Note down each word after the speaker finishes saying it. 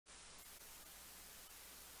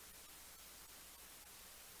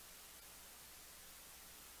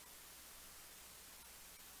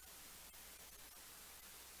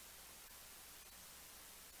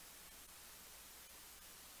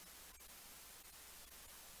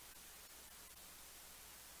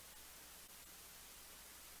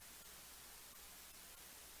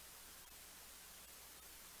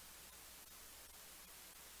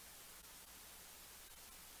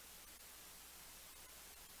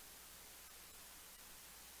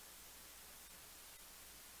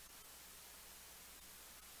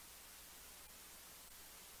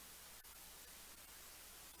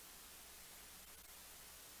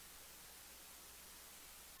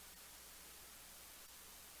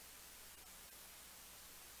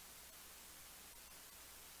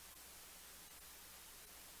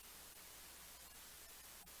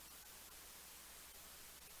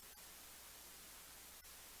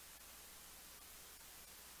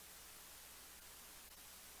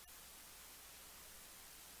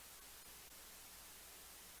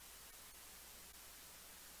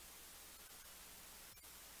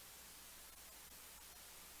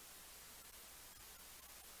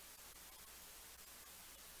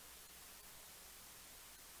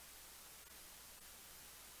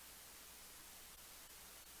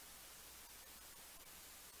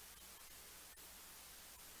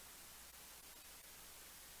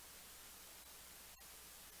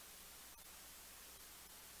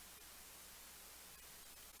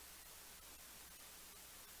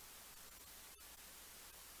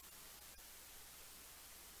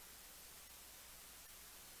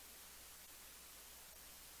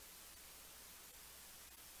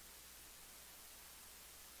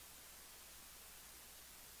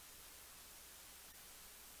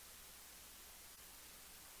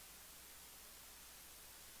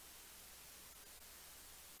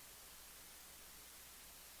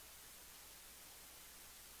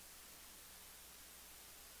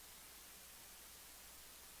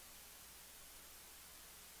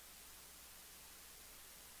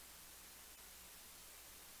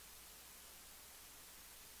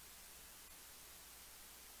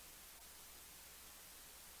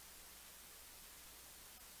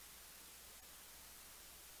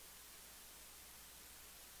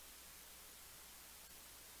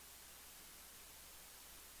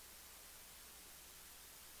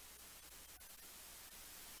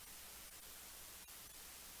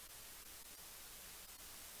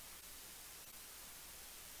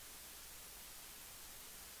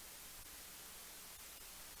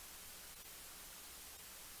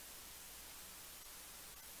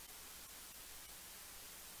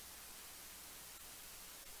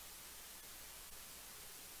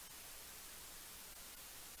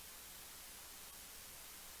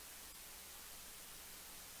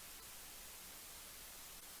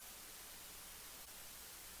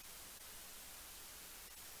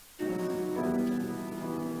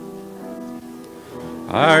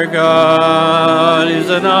Our God is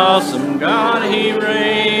an awesome God. He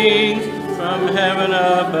reigns from heaven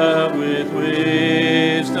above with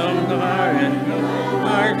wisdom.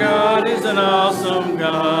 Our God is an awesome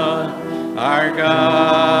God. Our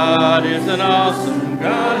God is an awesome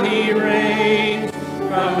God. He reigns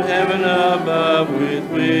from heaven above with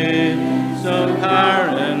wisdom, power,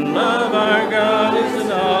 and love. Our God is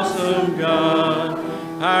an awesome God.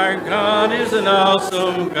 Our God is an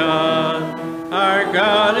awesome God. Our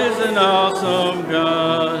God is an awesome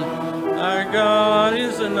God. Our God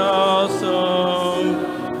is an awesome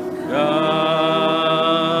God.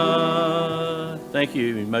 Thank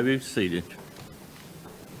you. You may be seated.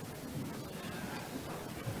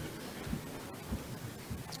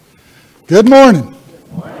 Good morning.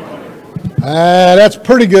 That's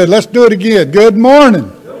pretty good. Let's do it again. Good morning.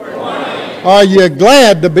 Good morning. Are you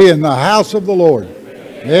glad to be in the house of the Lord?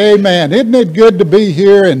 Amen. Isn't it good to be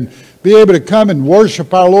here and be able to come and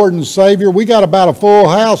worship our Lord and Savior? We got about a full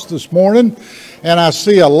house this morning, and I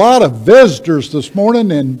see a lot of visitors this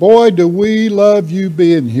morning, and boy, do we love you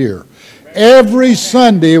being here. Every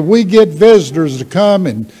Sunday we get visitors to come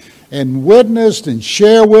and witness and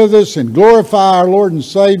share with us and glorify our Lord and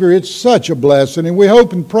Savior. It's such a blessing, and we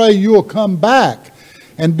hope and pray you will come back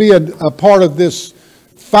and be a part of this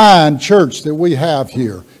fine church that we have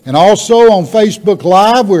here. And also on Facebook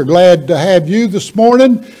Live, we're glad to have you this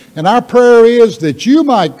morning, and our prayer is that you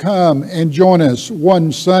might come and join us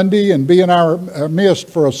one Sunday and be in our midst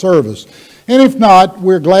for a service. And if not,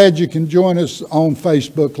 we're glad you can join us on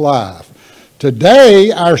Facebook Live.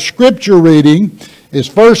 Today, our scripture reading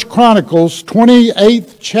is 1 Chronicles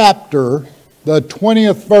 28th chapter, the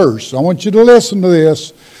 20th verse. I want you to listen to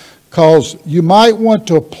this because you might want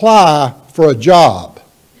to apply for a job.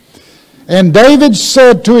 And David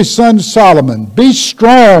said to his son Solomon, "Be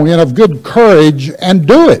strong and of good courage, and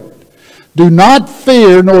do it. Do not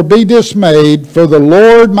fear nor be dismayed, for the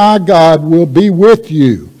Lord my God will be with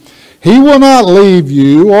you. He will not leave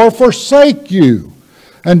you or forsake you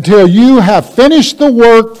until you have finished the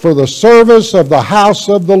work for the service of the house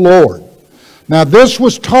of the Lord." Now this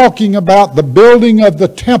was talking about the building of the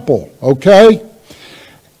temple, okay?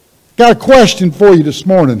 Got a question for you this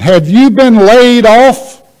morning. Have you been laid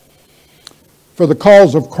off for the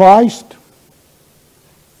cause of Christ?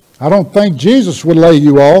 I don't think Jesus would lay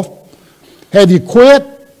you off. Have you quit?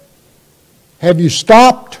 Have you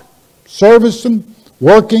stopped servicing,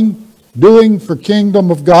 working, doing for kingdom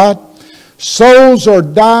of God? Souls are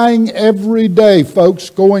dying every day, folks,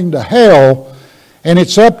 going to hell, and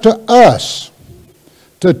it's up to us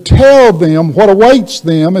to tell them what awaits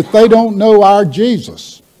them if they don't know our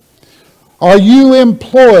Jesus. Are you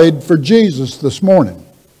employed for Jesus this morning?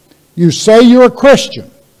 You say you're a Christian,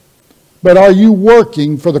 but are you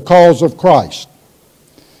working for the cause of Christ?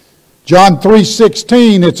 John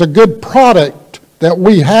 3:16, it's a good product that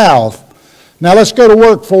we have. Now let's go to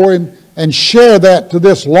work for Him and share that to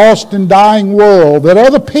this lost and dying world, that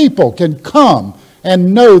other people can come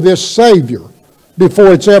and know this Savior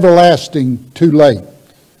before it's everlasting too late.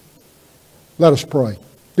 Let us pray.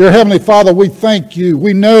 Dear Heavenly Father, we thank you.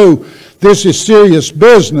 We know this is serious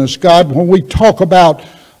business, God, when we talk about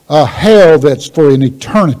a hell that's for an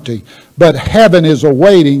eternity. But heaven is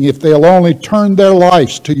awaiting if they'll only turn their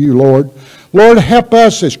lives to you, Lord. Lord, help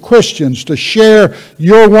us as Christians to share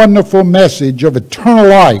your wonderful message of eternal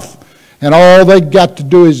life. And all they've got to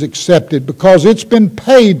do is accept it because it's been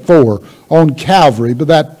paid for on Calvary by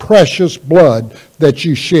that precious blood that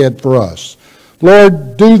you shed for us.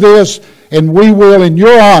 Lord, do this and we will in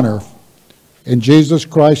your honor. In Jesus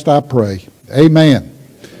Christ I pray. Amen.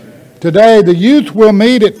 Today the youth will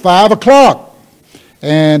meet at 5 o'clock.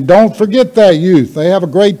 And don't forget that, youth. They have a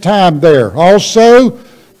great time there. Also,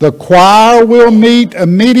 the choir will meet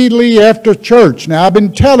immediately after church. Now, I've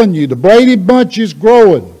been telling you, the Brady Bunch is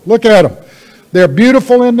growing. Look at them. They're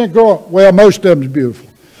beautiful and they're growing. Well, most of them is beautiful.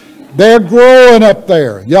 They're growing up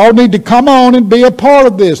there. Y'all need to come on and be a part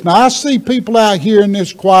of this. Now, I see people out here in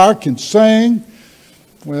this choir can sing,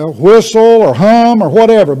 well, whistle or hum or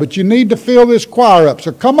whatever, but you need to fill this choir up.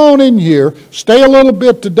 So come on in here, stay a little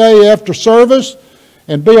bit today after service,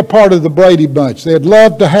 and be a part of the Brady Bunch. They'd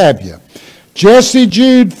love to have you. Jesse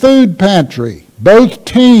Jude Food Pantry. Both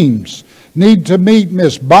teams need to meet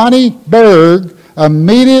Miss Bonnie Berg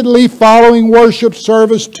immediately following worship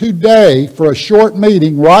service today for a short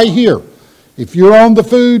meeting right here. If you're on the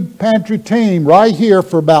food pantry team, right here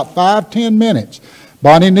for about 5-10 minutes,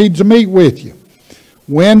 Bonnie needs to meet with you.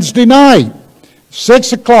 Wednesday night,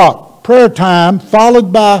 6 o'clock, prayer time,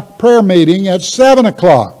 followed by prayer meeting at 7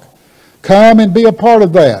 o'clock. Come and be a part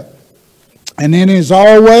of that. And then as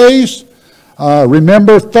always,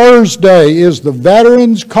 Remember, Thursday is the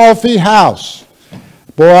Veterans Coffee House.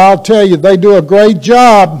 Boy, I'll tell you, they do a great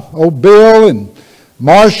job. Old Bill and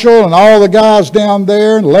Marshall and all the guys down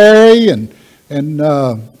there, and Larry and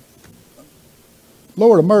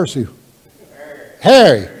Lord of mercy,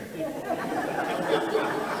 Harry.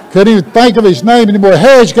 Couldn't even think of his name anymore.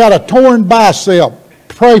 Harry's got a torn bicep.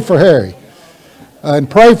 Pray for Harry. And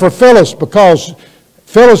pray for Phyllis, because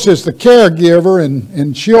Phyllis is the caregiver,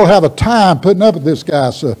 and she'll have a time putting up with this guy.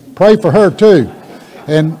 So pray for her too.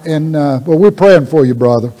 Well, we're praying for you,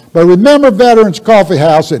 brother. But remember, Veterans Coffee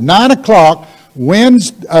House at 9 o'clock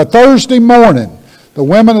Thursday morning. The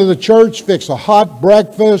women of the church fix a hot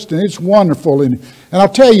breakfast, and it's wonderful. And I'll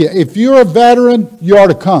tell you, if you're a veteran, you ought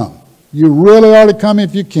to come. You really ought to come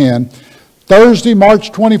if you can. Thursday,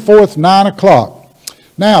 March 24th, 9 o'clock.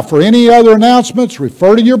 Now, for any other announcements,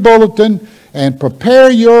 refer to your bulletin and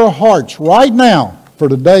prepare your hearts right now for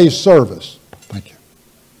today's service. Thank you.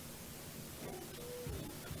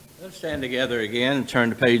 Let's stand together again and turn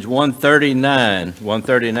to page 139.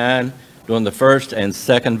 139, doing the first and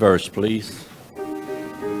second verse, please.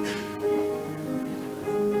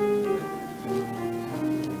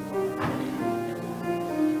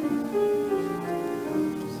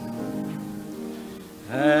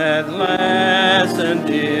 At last, and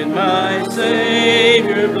did my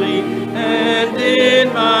Savior bleed, and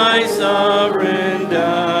did my sovereign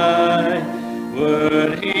die?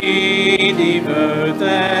 Would he devote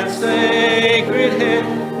that sacred head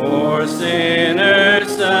for sinners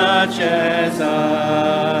such as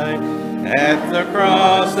I? At the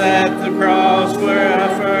cross where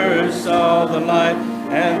I first saw the light,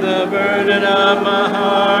 and the burden of my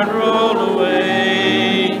heart rolled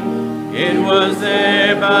away. It was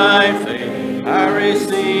there by faith I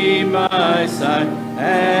received my sight,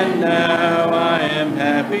 and now I am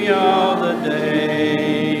happy all the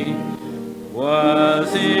day.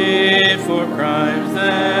 Was it for crimes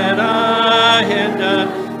that I had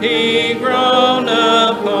done, he groaned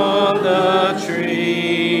upon the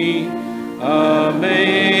tree?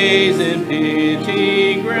 Amazing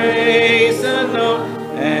pity, grace unknown,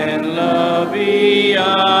 and love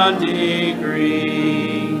beyond degree.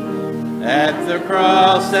 At the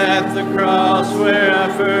cross where I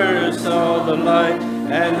first saw the light,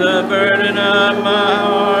 and the burden of my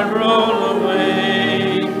heart rolled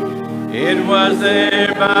away. It was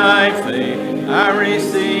there by faith I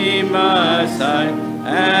received my sight,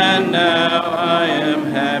 and now I am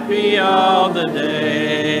happy all the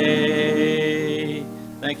day.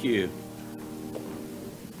 Thank you.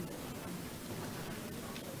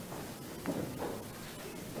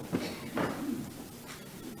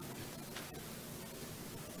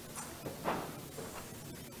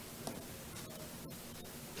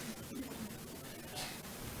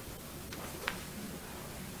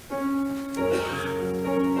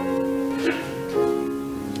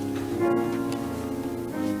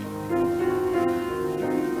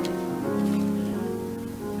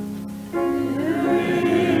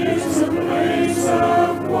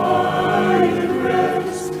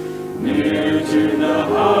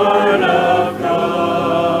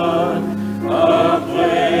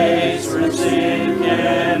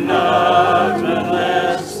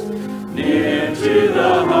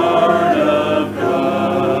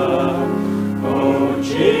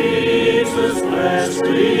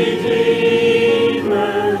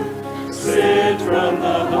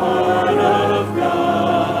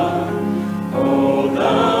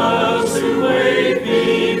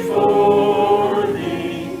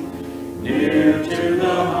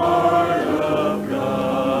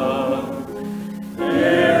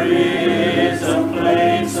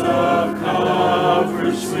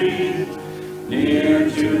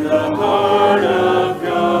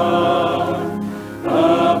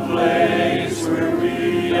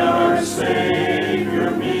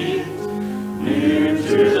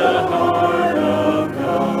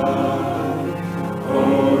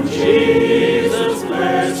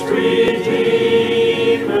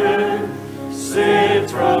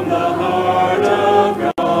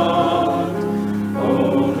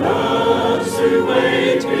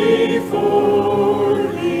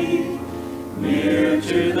 Near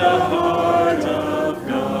to the heart of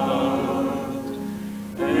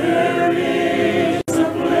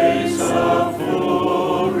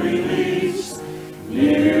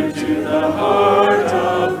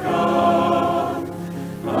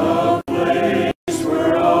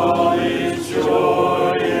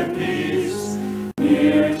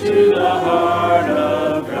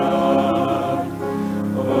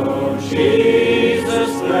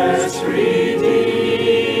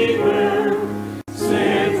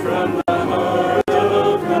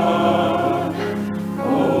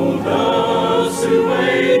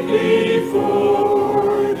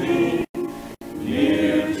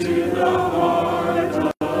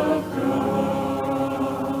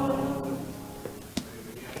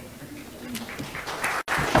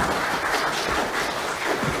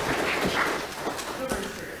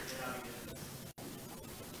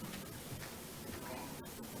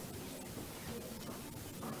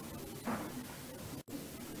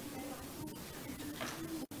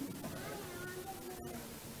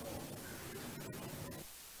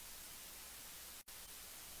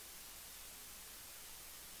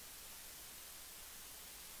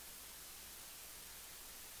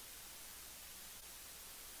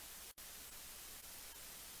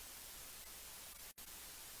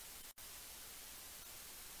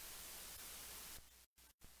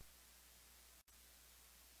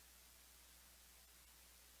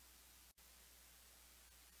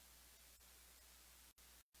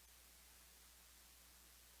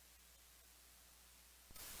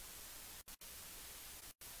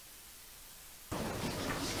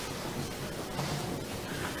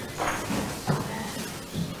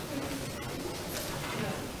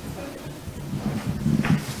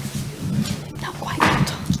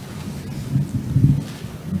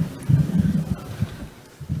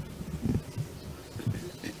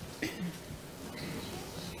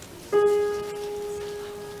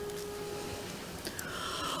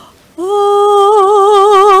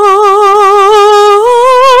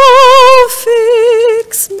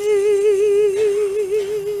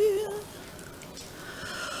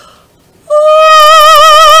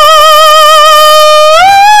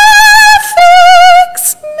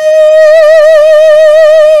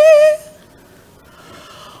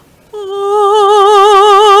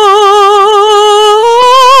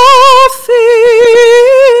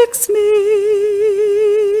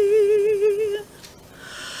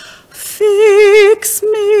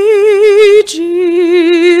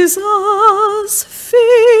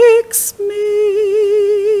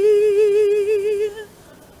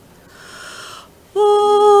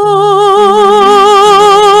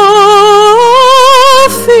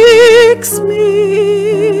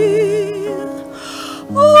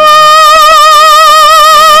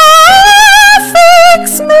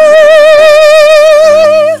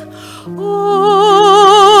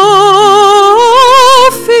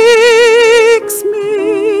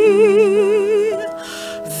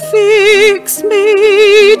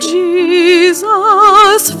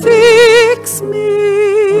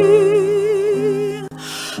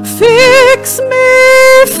Fix me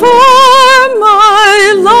for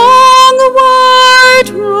my long white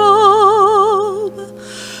robe.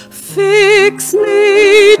 Fix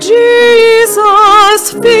me,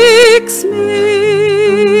 Jesus, fix me.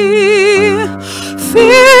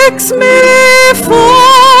 Fix me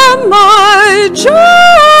for my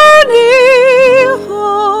journey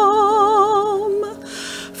home.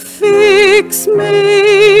 Fix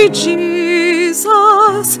me,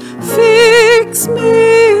 Jesus, fix me.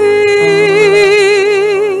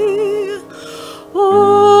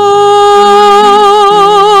 Oh,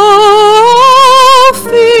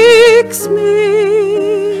 fix me.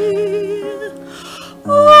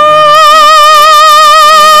 Oh,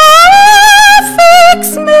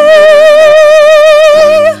 fix me.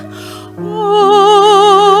 Oh,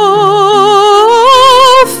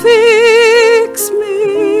 fix me.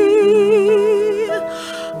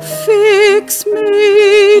 Fix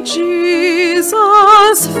me,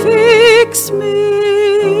 Jesus, fix me.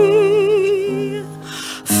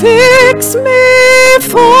 Fix me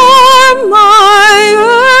for my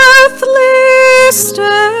earthly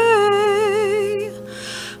stay.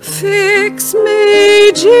 Fix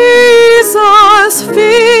me, Jesus,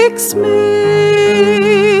 fix me.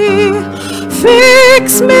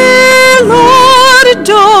 Fix me, Lord,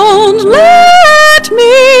 don't let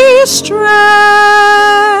me stray.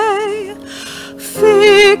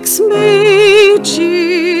 Fix me,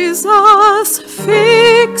 Jesus,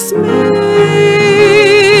 fix me.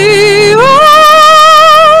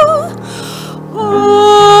 Oh,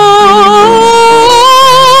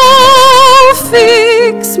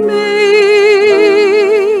 fix me.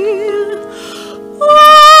 Oh,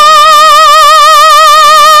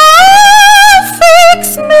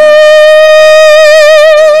 fix me.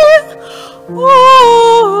 Oh,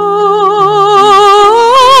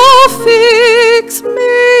 fix me,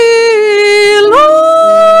 Lord.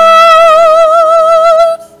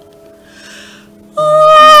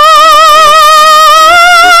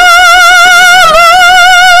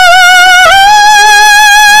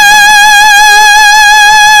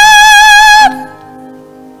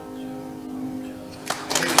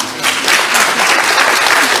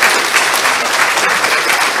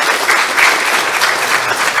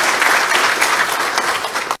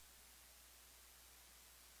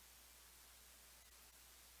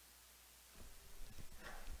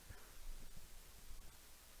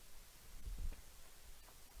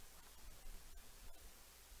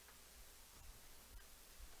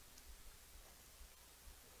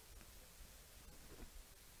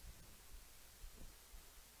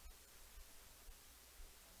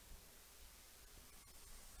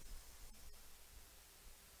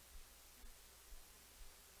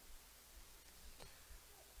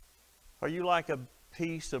 Are you like a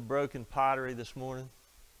piece of broken pottery this morning?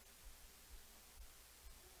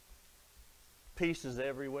 Pieces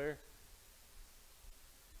everywhere.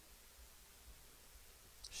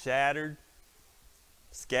 Shattered,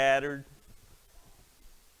 scattered,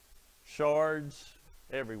 shards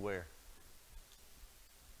everywhere.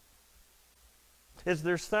 Is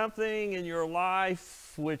there something in your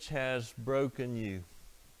life which has broken you?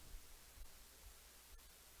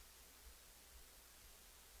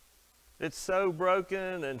 It's so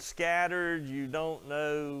broken and scattered, you don't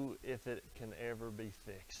know if it can ever be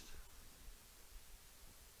fixed.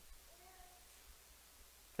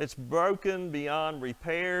 It's broken beyond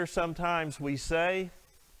repair, sometimes we say.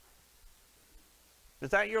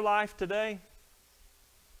 Is that your life today?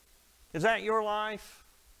 Is that your life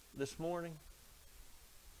this morning?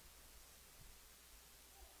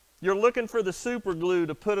 You're looking for the super glue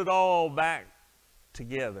to put it all back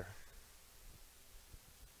together.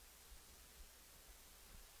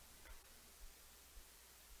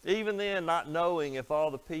 Even then, not knowing if all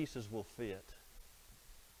the pieces will fit.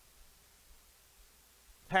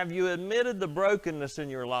 Have you admitted the brokenness in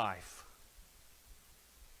your life?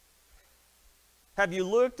 Have you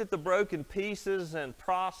looked at the broken pieces and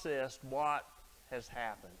processed what has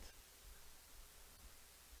happened?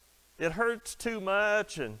 It hurts too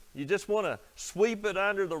much and you just want to sweep it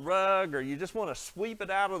under the rug, or you just want to sweep it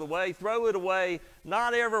out of the way, throw it away,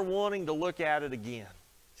 not ever wanting to look at it again.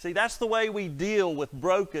 See, that's the way we deal with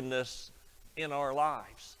brokenness in our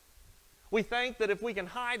lives. We think that if we can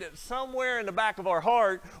hide it somewhere in the back of our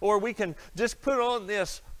heart, or we can just put on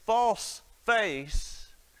this false face,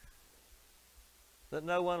 that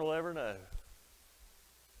no one will ever know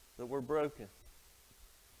that we're broken,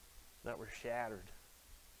 that we're shattered,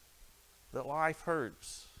 that life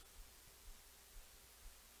hurts.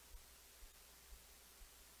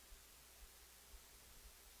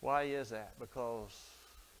 Why is that? Because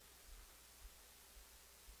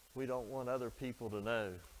we don't want other people to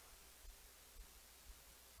know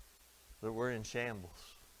that we're in shambles.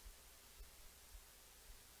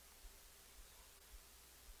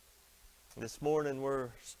 This morning we're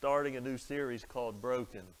starting a new series called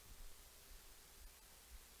Broken.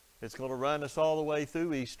 It's going to run us all the way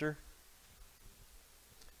through Easter.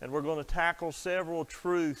 And we're going to tackle several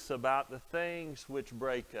truths about the things which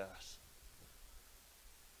break us.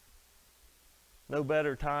 No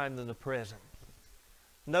better time than the present.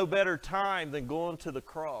 No better time than going to the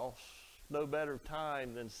cross. No better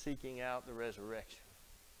time than seeking out the resurrection.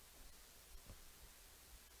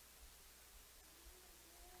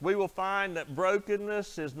 We will find that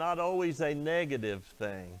brokenness is not always a negative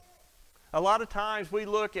thing. A lot of times we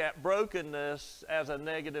look at brokenness as a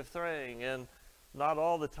negative thing, and not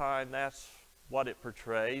all the time that's what it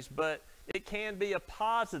portrays, but it can be a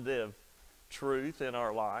positive truth in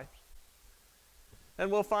our lives. And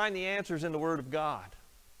we'll find the answers in the Word of God.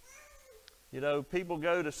 You know, people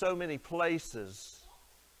go to so many places,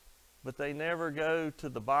 but they never go to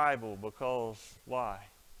the Bible because, why?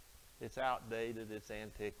 It's outdated, it's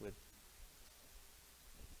antiquated.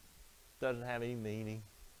 Doesn't have any meaning.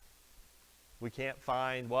 We can't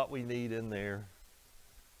find what we need in there.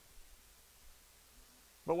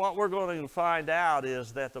 But what we're going to find out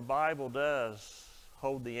is that the Bible does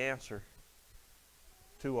hold the answer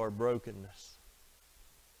to our brokenness.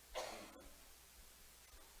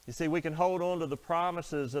 You see, we can hold on to the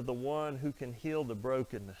promises of the one who can heal the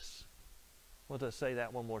brokenness. I want to say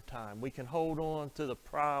that one more time. We can hold on to the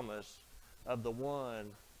promise of the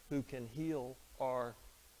one who can heal our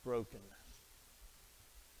brokenness.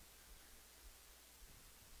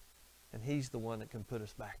 And He's the one that can put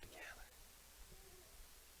us back together.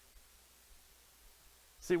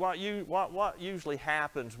 See, what usually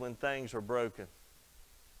happens when things are broken?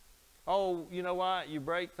 Oh, you know what? You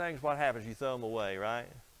break things, what happens? You throw them away, right?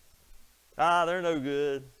 Ah, they're no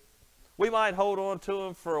good. We might hold on to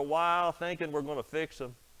them for a while thinking we're going to fix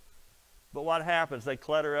them. But what happens? They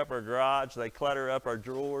clutter up our garage. They clutter up our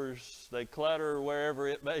drawers. They clutter wherever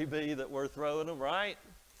it may be that we're throwing them, right?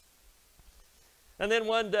 And then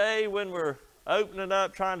one day when we're opening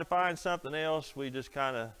up trying to find something else, we just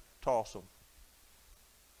kind of toss them.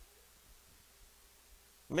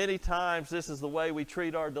 Many times this is the way we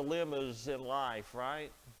treat our dilemmas in life,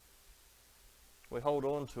 right? We hold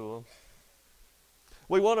on to them.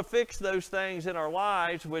 We want to fix those things in our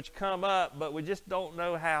lives which come up, but we just don't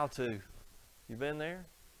know how to. You been there?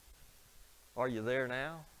 Are you there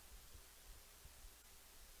now?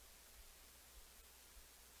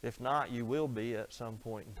 If not, you will be at some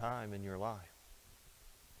point in time in your life.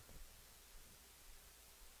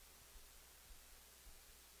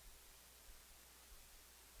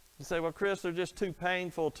 You say, well, Chris, they're just too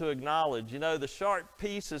painful to acknowledge. You know, the sharp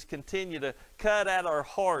pieces continue to cut at our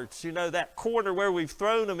hearts. You know, that corner where we've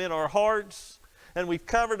thrown them in our hearts and we've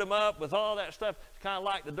covered them up with all that stuff. It's kind of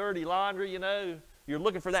like the dirty laundry, you know. You're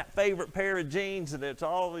looking for that favorite pair of jeans and it's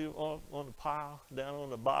all on the pile, down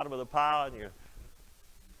on the bottom of the pile. And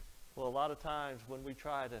well, a lot of times when we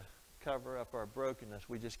try to cover up our brokenness,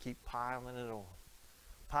 we just keep piling it on.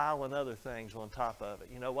 Piling other things on top of it.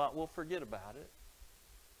 You know what? We'll forget about it.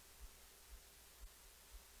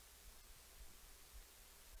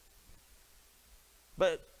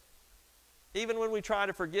 But even when we try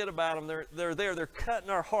to forget about them, they're there. They're cutting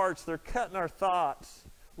our hearts. They're cutting our thoughts,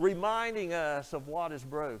 reminding us of what is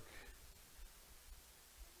broke.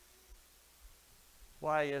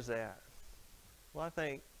 Why is that? Well, I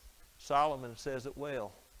think Solomon says it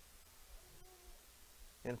well.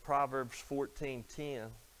 In Proverbs 14:10,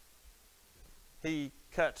 he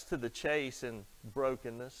cuts to the chase in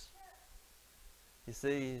brokenness. You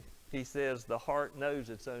see, he says the heart knows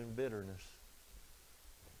its own bitterness.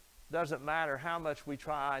 Doesn't matter how much we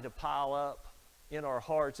try to pile up in our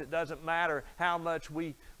hearts. It doesn't matter how much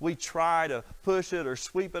we try to push it or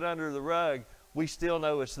sweep it under the rug. We still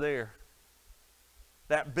know it's there.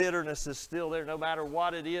 That bitterness is still there. No matter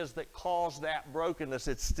what it is that caused that brokenness,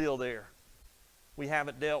 it's still there. We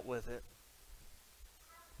haven't dealt with it,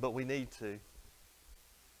 but we need to.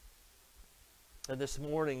 And this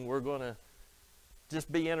morning we're going to just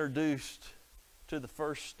be introduced to the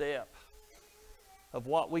first step of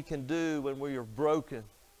what we can do when we are broken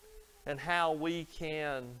and how we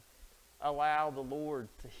can allow the Lord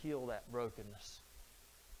to heal that brokenness.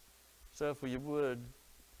 So if we would,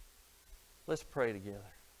 let's pray together.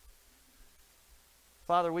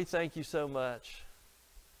 Father, we thank you so much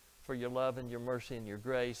for your love and your mercy and your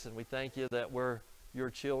grace, and we thank you that we're your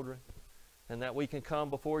children and that we can come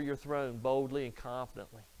before your throne boldly and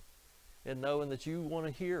confidently and knowing that you want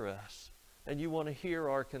to hear us and you want to hear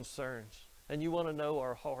our concerns and you want to know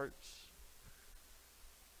our hearts.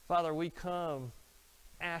 Father, we come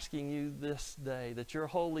asking you this day that your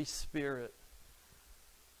Holy Spirit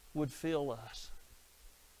would fill us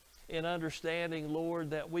in understanding,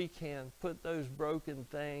 Lord, that we can put those broken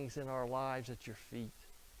things in our lives at your feet.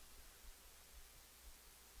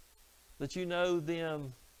 That you know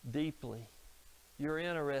them deeply. You're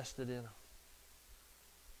interested in them.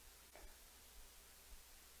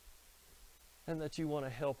 And that you want to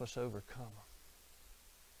help us overcome them.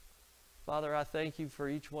 Father, I thank you for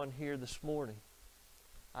each one here this morning.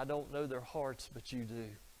 I don't know their hearts, but you do.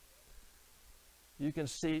 You can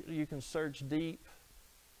see, you can search deep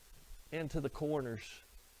into the corners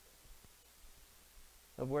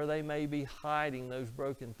of where they may be hiding those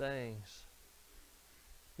broken things.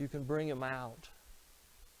 You can bring them out.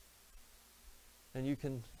 And you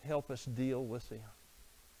can help us deal with them.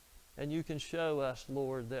 And you can show us,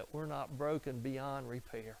 Lord, that we're not broken beyond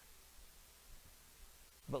repair.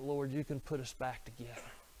 But, Lord, you can put us back together.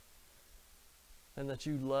 And that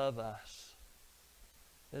you love us.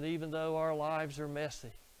 And even though our lives are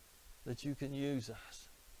messy, that you can use us.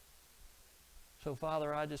 So,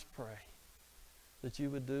 Father, I just pray that you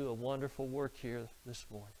would do a wonderful work here this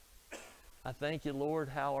morning. I thank you, Lord,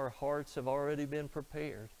 how our hearts have already been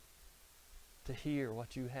prepared to hear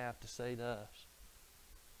what you have to say to us.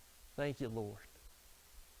 Thank you, Lord,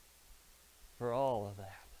 for all of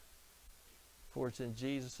that. For it's in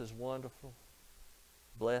Jesus' wonderful,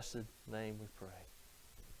 blessed name we pray.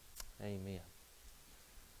 Amen.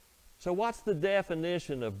 So what's the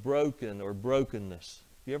definition of broken or brokenness?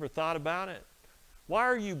 You ever thought about it? Why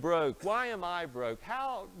are you broke? Why am I broke?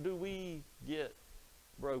 How do we get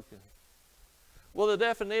broken? Well, the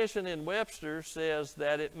definition in Webster says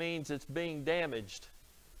that it means it's being damaged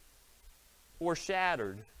or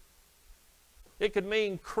shattered. It could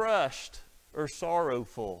mean crushed or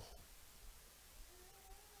sorrowful.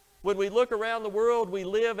 When we look around the world, we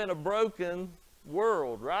live in a broken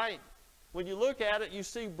world, right? When you look at it, you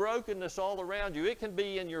see brokenness all around you. It can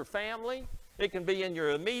be in your family. It can be in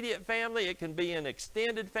your immediate family. It can be in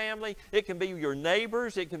extended family. It can be your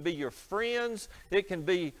neighbors. It can be your friends. It can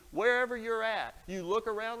be wherever you're at. You look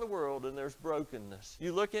around the world and there's brokenness.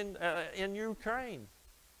 You look in Ukraine.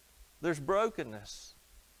 There's brokenness.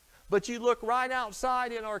 But you look right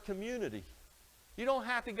outside in our community. You don't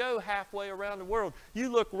have to go halfway around the world.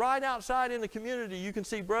 You look right outside in the community, you can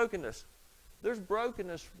see brokenness. There's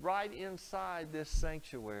brokenness right inside this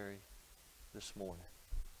sanctuary this morning.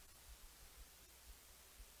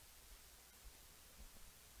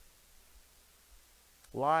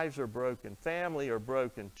 Lives are broken. Family are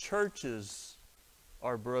broken. Churches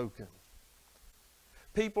are broken.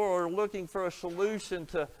 People are looking for a solution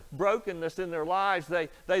to brokenness in their lives.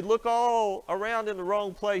 They look all around in the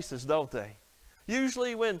wrong places, don't they?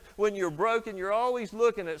 Usually when you're broken, you're always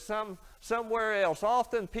looking at somewhere else.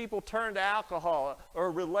 Often people turn to alcohol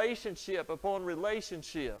or relationship upon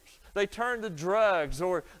relationships. They turn to drugs,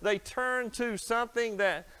 or they turn to something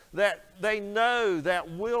that they know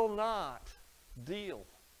that will not deal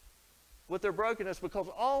with their brokenness, because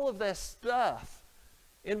all of that stuff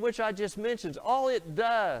in which I just mentioned, all it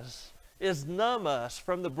does is numb us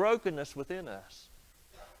from the brokenness within us.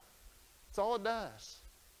 That's all it does.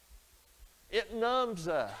 It numbs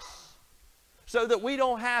us so that we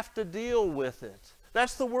don't have to deal with it.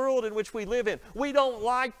 That's the world in which we live in. We don't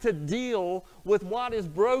like to deal with what is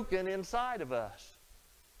broken inside of us,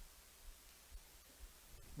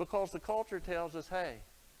 because the culture tells us, hey,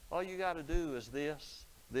 all you got to do is this,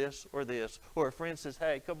 this, or this. Or a friend says,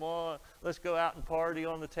 hey, come on, let's go out and party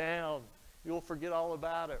on the town. You'll forget all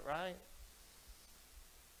about it, right?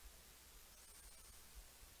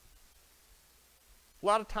 A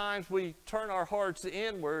lot of times we turn our hearts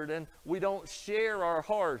inward and we don't share our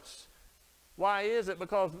hearts. Why is it?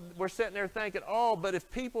 Because we're sitting there thinking, oh, but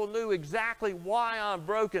if people knew exactly why I'm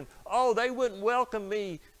broken, oh, they wouldn't welcome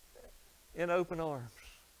me in open arms.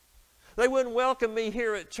 They wouldn't welcome me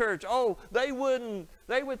here at church. Oh, they would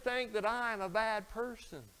think that I'm a bad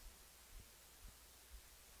person.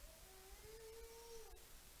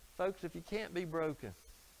 Folks, if you can't be broken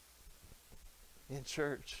in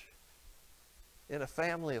church, in a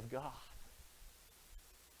family of God,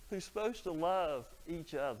 who's supposed to love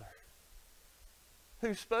each other,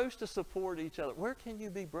 who's supposed to support each other, where can you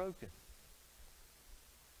be broken?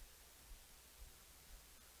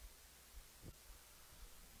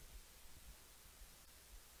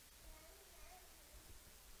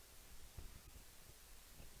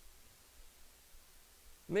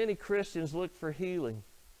 Many Christians look for healing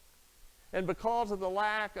And because of the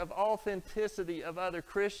lack of authenticity of other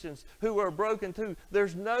Christians who are broken too,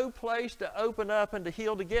 there's no place to open up and to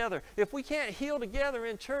heal together. If we can't heal together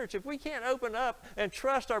in church, if we can't open up and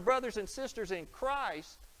trust our brothers and sisters in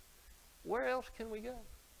Christ, where else can we go?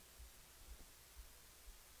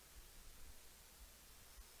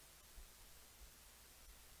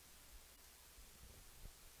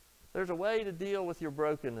 There's a way to deal with your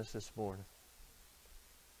brokenness this morning.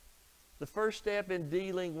 The first step in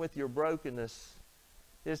dealing with your brokenness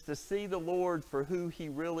is to see the Lord for who He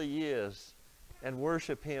really is and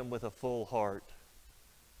worship Him with a full heart.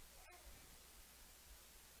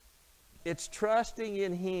 It's trusting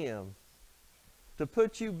in Him to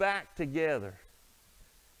put you back together,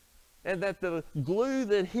 and that the glue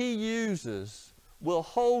that He uses will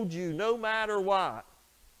hold you no matter what.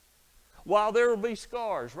 While there will be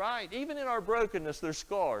scars, right? Even in our brokenness, there's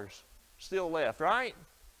scars still left, right?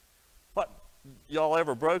 What, y'all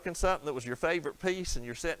ever broken something that was your favorite piece, and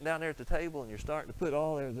you're sitting down there at the table and you're starting to put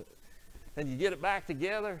all there, and you get it back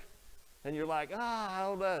together, and you're like, I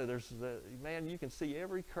don't know. Man, you can see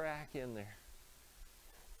every crack in there.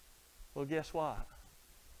 Well, guess what?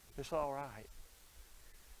 It's all right.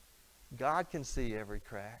 God can see every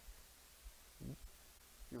crack.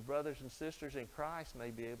 Your brothers and sisters in Christ may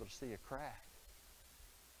be able to see a crack.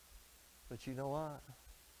 But you know what?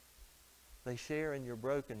 They share in your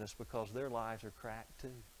brokenness because their lives are cracked too.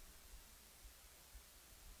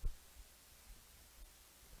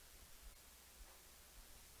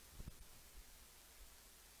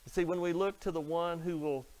 You see, when we look to the one who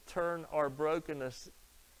will turn our brokenness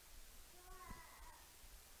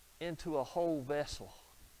into a whole vessel,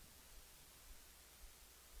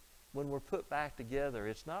 when we're put back together,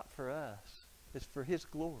 it's not for us. It's for His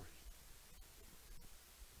glory.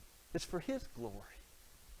 It's for His glory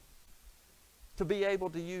to be able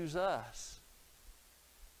to use us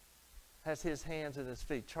as His hands and His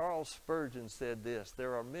feet. Charles Spurgeon said this: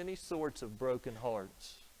 there are many sorts of broken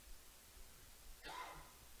hearts.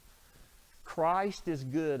 Christ is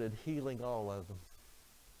good at healing all of them.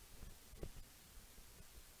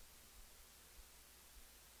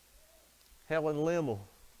 Helen Limmel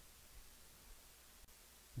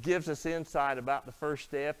gives us insight about the first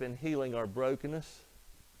step in healing our brokenness.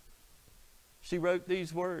 She wrote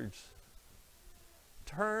these words: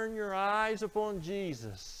 turn your eyes upon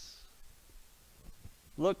Jesus.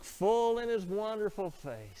 Look full in His wonderful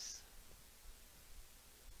face,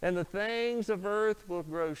 and the things of earth will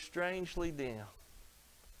grow strangely dim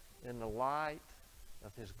in the light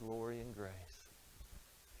of His glory and grace.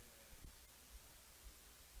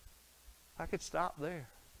 I could stop there.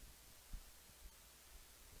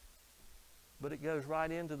 But it goes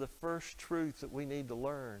right into the first truth that we need to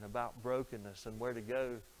learn about brokenness and where to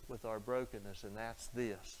go with our brokenness, and that's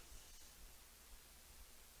this.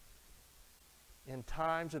 In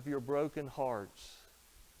times of your broken hearts,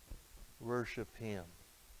 worship Him.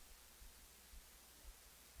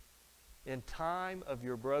 In time of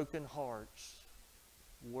your broken hearts,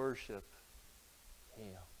 worship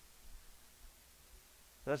Him.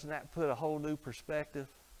 Doesn't that put a whole new perspective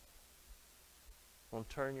on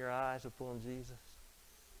turn your eyes upon Jesus?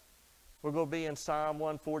 We're going to be in Psalm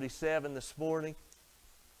 147 this morning.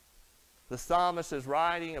 The psalmist is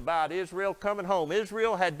writing about Israel coming home.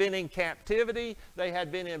 Israel had been in captivity. They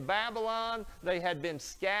had been in Babylon. They had been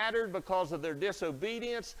scattered because of their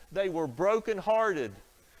disobedience. They were brokenhearted.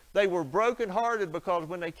 They were brokenhearted because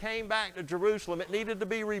when they came back to Jerusalem, it needed to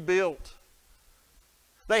be rebuilt.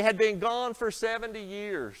 They had been gone for 70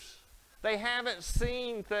 years. They haven't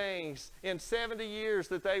seen things in 70 years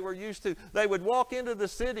that they were used to. They would walk into the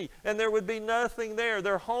city and there would be nothing there.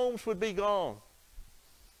 Their homes would be gone.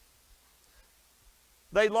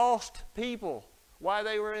 They lost people while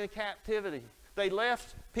they were in captivity. They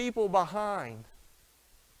left people behind.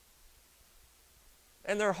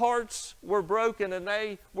 And their hearts were broken, and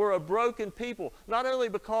they were a broken people, not only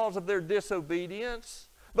because of their disobedience,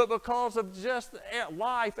 but because of just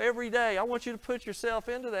life every day. I want you to put yourself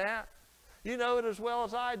into that. You know it as well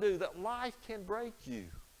as I do, that life can break you.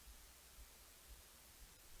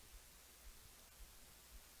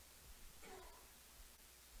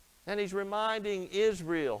 And he's reminding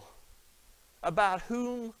Israel about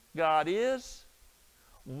whom God is,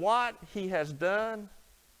 what He has done,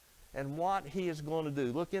 and what He is going to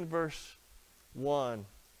do. Look in verse 1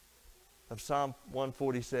 of Psalm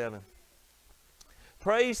 147.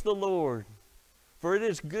 Praise the Lord, for it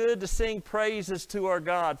is good to sing praises to our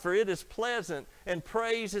God, for it is pleasant, and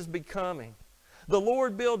praise is becoming. The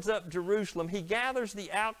Lord builds up Jerusalem. He gathers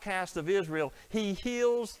the outcast of Israel. He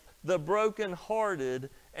heals the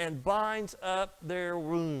brokenhearted and binds up their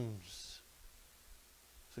wounds.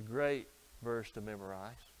 It's a great verse to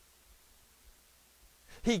memorize.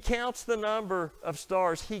 He counts the number of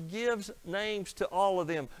stars. He gives names to all of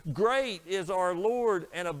them. Great is our Lord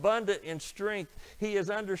and abundant in strength. He is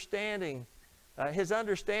understanding. His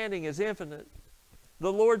understanding is infinite.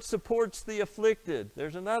 The Lord supports the afflicted.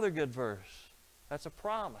 There's another good verse. That's a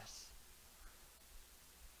promise.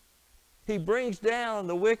 He brings down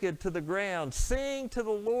the wicked to the ground. Sing to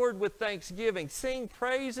the Lord with thanksgiving. Sing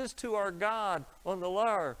praises to our God on the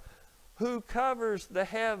lyre, who covers the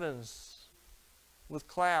heavens with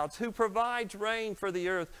clouds, who provides rain for the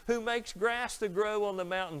earth, who makes grass to grow on the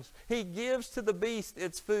mountains. He gives to the beast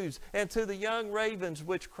its foods, and to the young ravens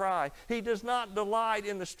which cry. He does not delight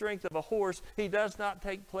in the strength of a horse. He does not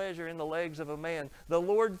take pleasure in the legs of a man. The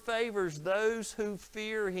Lord favors those who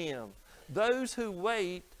fear him, those who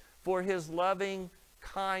wait for his loving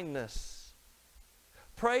kindness.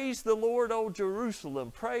 Praise the Lord, O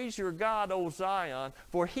Jerusalem. Praise your God, O Zion.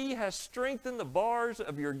 For he has strengthened the bars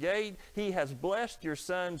of your gate. He has blessed your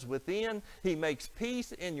sons within. He makes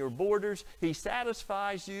peace in your borders. He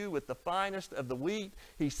satisfies you with the finest of the wheat.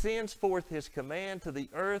 He sends forth his command to the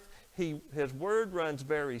earth. His word runs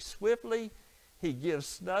very swiftly. He gives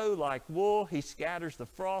snow like wool. He scatters the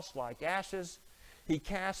frost like ashes. He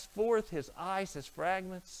casts forth his ice as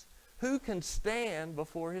fragments. Who can stand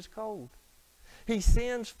before his cold? He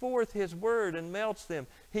sends forth his word and melts them.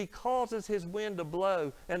 He causes his wind to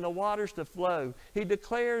blow and the waters to flow. He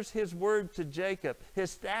declares his word to Jacob, his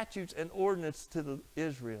statutes and ordinance to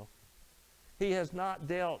Israel. He has not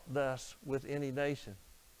dealt thus with any nation.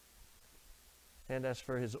 And as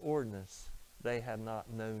for his ordinance, they have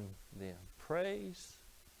not known them. Praise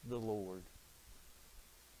the Lord.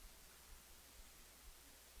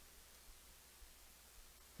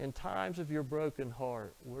 In times of your broken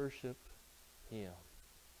heart, worship him.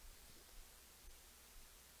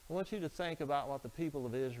 I want you to think about what the people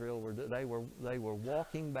of Israel were doing. They were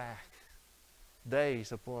walking back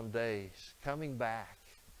days upon days, coming back,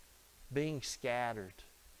 being scattered,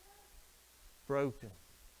 broken,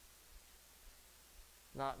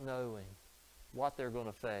 not knowing what they're going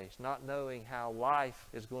to face, not knowing how life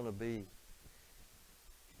is going to be.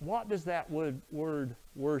 What does that word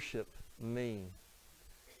worship mean?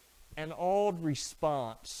 An awed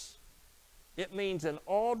response. It means an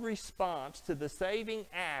awed response to the saving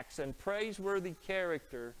acts and praiseworthy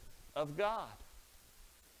character of God.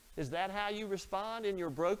 Is that how you respond in your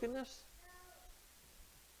brokenness?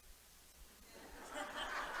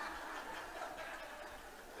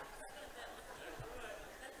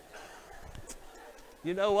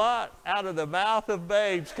 You know what? Out of the mouth of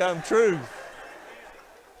babes come truth.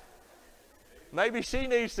 Maybe she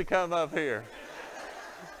needs to come up here.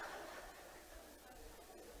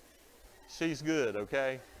 She's good,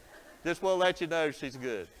 okay? Just want to let you know she's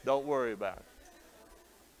good. Don't worry about it.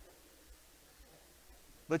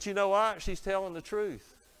 But you know what? She's telling the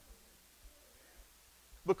truth.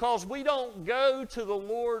 Because we don't go to the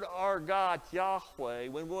Lord our God, Yahweh,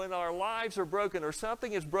 when our lives are broken or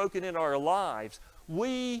something is broken in our lives.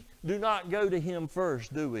 We do not go to him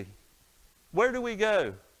first, do we? Where do we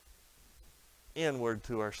go? Inward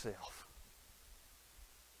to ourselves.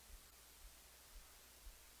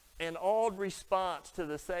 An awed response to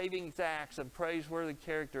the saving acts and praiseworthy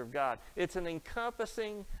character of God. It's an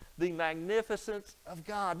encompassing the magnificence of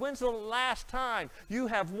God. When's the last time you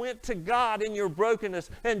have went to God in your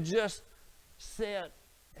brokenness and just sat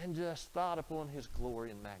and just thought upon his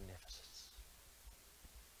glory and magnificence?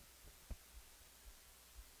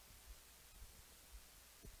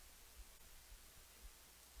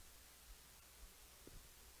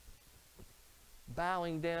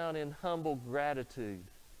 Bowing down in humble gratitude.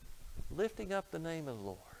 Lifting up the name of the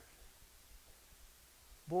Lord.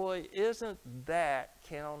 Boy, isn't that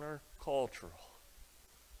countercultural?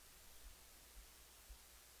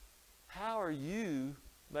 How are you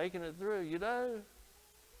making it through? You know,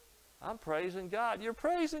 I'm praising God. You're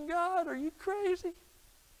praising God? Are you crazy?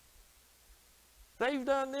 They've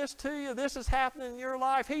done this to you. This is happening in your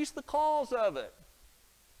life. He's the cause of it.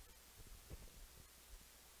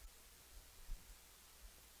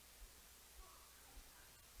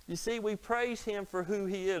 You see, we praise him for who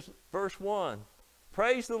he is. Verse 1,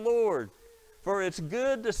 praise the Lord, for it's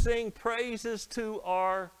good to sing praises to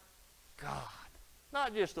our God.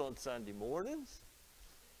 Not just on Sunday mornings.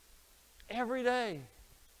 Every day.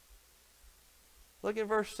 Look at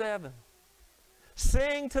verse 7.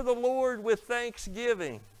 Sing to the Lord with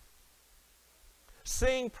thanksgiving.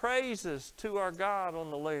 Sing praises to our God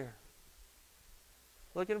on the lyre.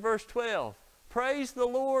 Look at verse 12. Praise the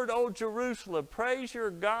Lord, O Jerusalem. Praise your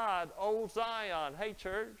God, O Zion. Hey,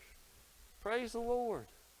 church. Praise the Lord.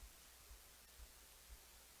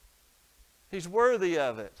 He's worthy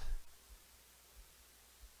of it.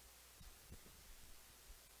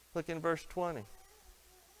 Look in verse 20.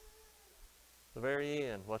 The very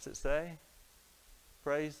end. What's it say?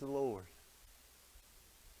 Praise the Lord.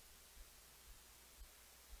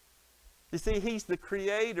 You see, He's the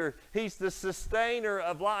creator. He's the sustainer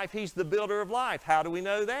of life. He's the builder of life. How do we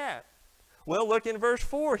know that? Well, look in verse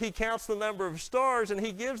 4. He counts the number of stars and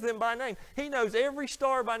He gives them by name. He knows every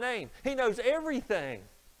star by name. He knows everything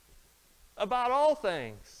about all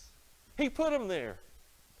things. He put them there.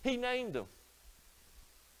 He named them.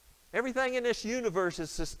 Everything in this universe is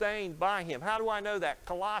sustained by Him. How do I know that?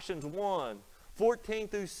 Colossians 1:14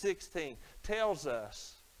 through 16 tells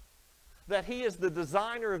us that He is the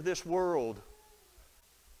designer of this world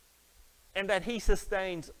and that He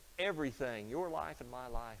sustains everything, your life and my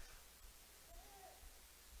life,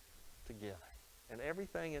 together. And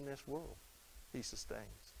everything in this world He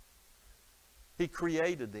sustains. He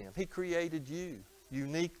created them. He created you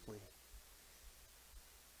uniquely.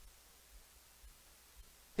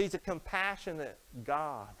 He's a compassionate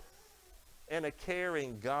God and a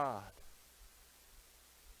caring God.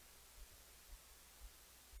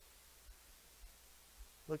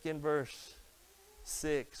 Look in verse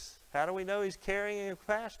 6. How do we know He's caring and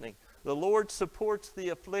compassionate? The Lord supports the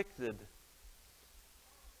afflicted.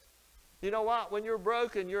 You know what? When you're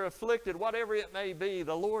broken, you're afflicted, whatever it may be,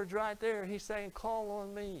 the Lord's right there. He's saying, call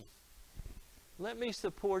on me. Let me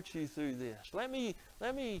support you through this. Let me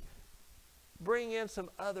bring in some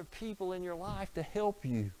other people in your life to help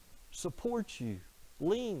you, support you,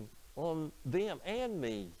 lean on them and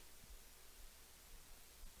me.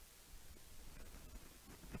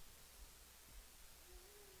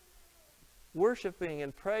 Worshiping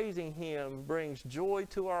and praising Him brings joy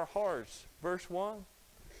to our hearts. Verse 1.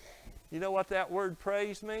 You know what that word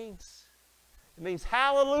praise means? It means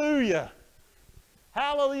hallelujah.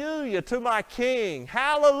 Hallelujah to my King.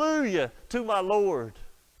 Hallelujah to my Lord.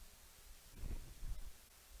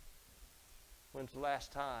 When's the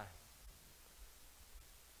last time,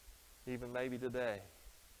 even maybe today,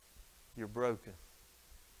 you're broken?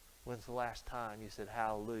 When's the last time you said,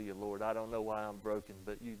 hallelujah, Lord, I don't know why I'm broken,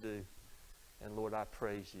 but you do. And Lord, I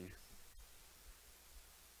praise you.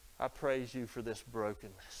 I praise you for this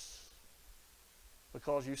brokenness.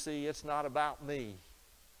 Because you see, it's not about me.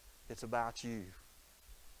 It's about you.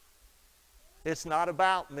 It's not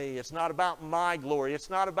about me. It's not about my glory.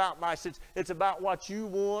 It's not about my sins. It's about what you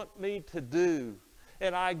want me to do.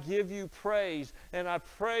 And I give you praise. And I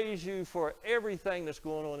praise you for everything that's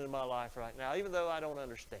going on in my life right now, even though I don't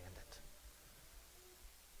understand it.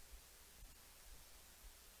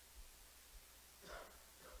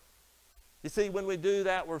 You see, when we do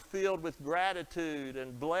that, we're filled with gratitude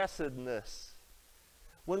and blessedness.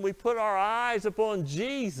 When we put our eyes upon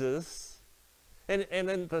Jesus, and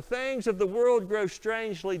then the things of the world grow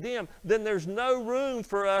strangely dim, then there's no room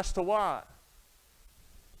for us to what?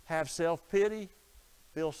 Have self-pity,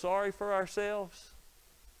 feel sorry for ourselves,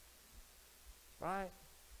 right?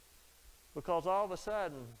 Because all of a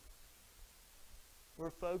sudden,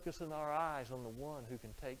 we're focusing our eyes on the one who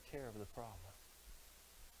can take care of the problem.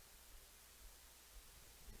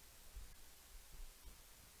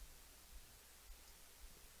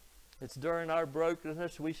 It's during our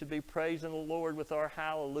brokenness we should be praising the Lord with our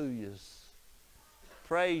hallelujahs.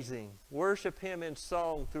 Praising, worship Him in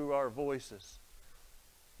song through our voices.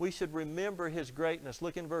 We should remember His greatness.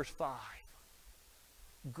 Look in verse 5.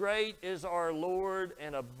 Great is our Lord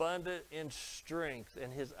and abundant in strength,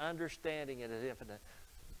 and His understanding is infinite.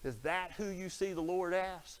 Is that who you see the Lord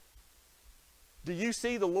as? Do you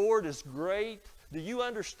see the Lord as great? Do you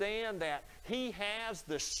understand that He has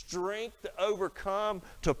the strength to overcome,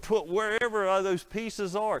 to put wherever those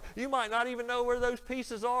pieces are? You might not even know where those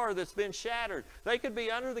pieces are that's been shattered. They could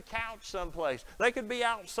be under the couch someplace. They could be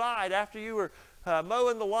outside after you were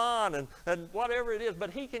mowing the lawn and whatever it is.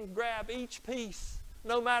 But He can grab each piece,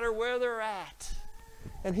 no matter where they're at,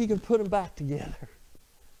 and He can put them back together.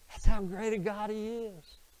 That's how great a God He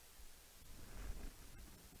is.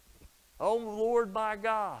 Oh, Lord, my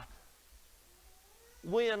God.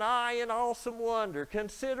 When I, in awesome wonder,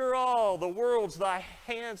 consider all the worlds thy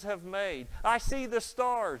hands have made, I see the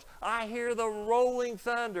stars, I hear the rolling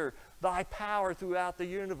thunder, thy power throughout the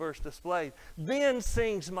universe displayed. Then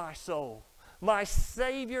sings my soul, my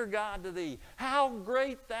Savior God, to thee, how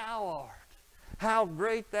great thou art, how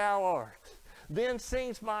great thou art. Then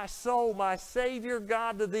sings my soul, my Savior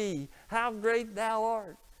God, to thee, how great thou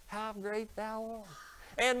art, how great thou art.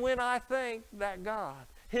 And when I think that God,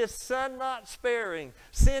 His Son not sparing,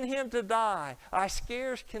 sent Him to die, I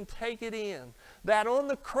scarce can take it in. that on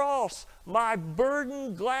the cross, my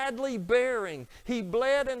burden gladly bearing, he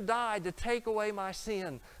bled and died to take away my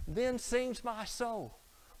sin. Then sings my soul,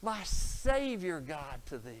 my Savior God,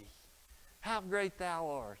 to thee. How great thou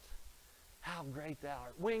art. How great thou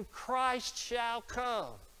art. When Christ shall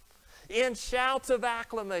come in shouts of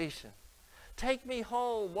acclamation, take me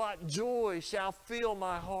home, what joy shall fill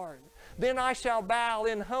my heart. Then I shall bow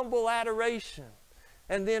in humble adoration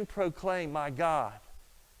and then proclaim, my God,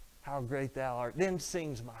 how great thou art. Then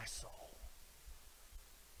sings my soul.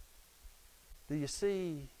 Do you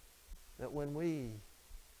see that when we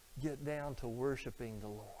get down to worshiping the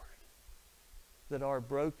Lord, that our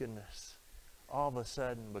brokenness all of a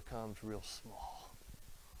sudden becomes real small?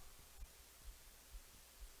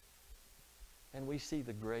 And we see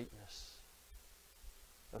the greatness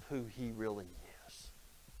of who he really is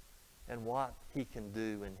and what he can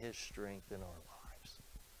do in his strength in our lives.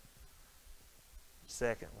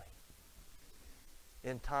 Secondly,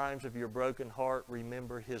 in times of your broken heart,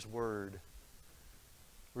 remember his word.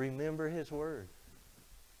 Remember his word.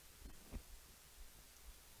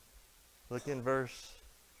 Look in verse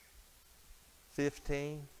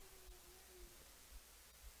 15.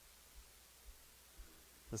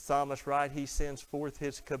 The psalmist writes, he sends forth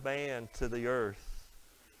his command to the earth.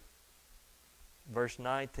 Verse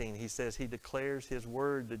 19, he says, he declares his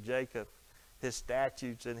word to Jacob, his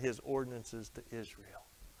statutes and his ordinances to Israel.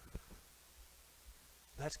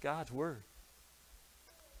 That's God's word.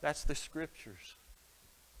 That's the scriptures.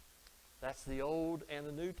 That's the Old and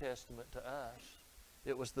the New Testament to us.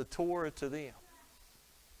 It was the Torah to them.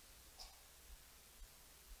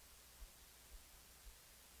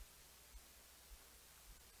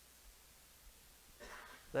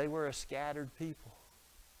 They were a scattered people.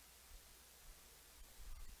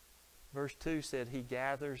 Verse 2 said, he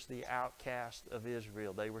gathers the outcast of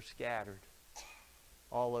Israel. They were scattered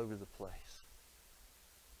all over the place.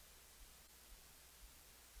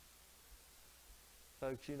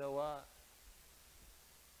 Folks, you know what?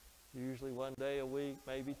 Usually one day a week,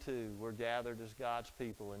 maybe two, we're gathered as God's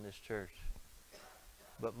people in this church.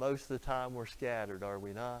 But most of the time we're scattered, are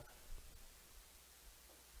we not?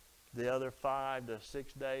 The other 5 to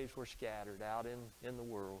 6 days we're scattered out in the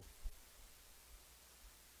world.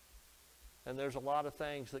 And there's a lot of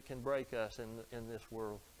things that can break us in this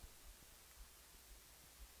world.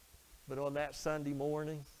 But on that Sunday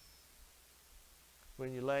morning,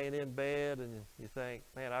 when you're laying in bed and you think,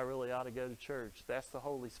 man, I really ought to go to church, that's the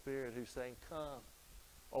Holy Spirit who's saying, come,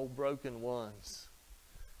 O broken ones.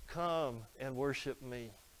 Come and worship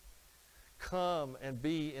me. Come and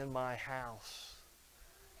be in my house.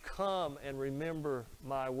 Come and remember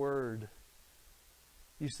my word.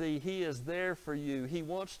 You see, he is there for you. He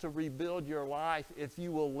wants to rebuild your life if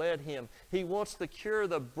you will let him. He wants to cure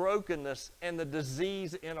the brokenness and the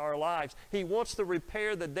disease in our lives. He wants to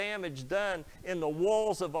repair the damage done in the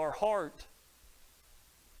walls of our heart.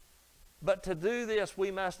 But to do this,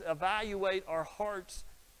 we must evaluate our hearts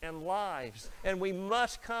and lives. And we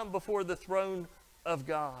must come before the throne of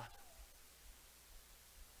God.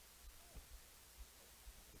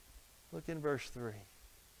 Look in verse 3.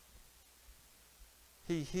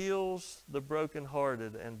 He heals the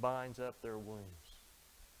brokenhearted and binds up their wounds.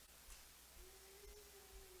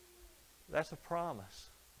 That's a promise.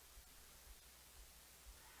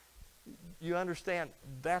 You understand?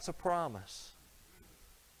 That's a promise.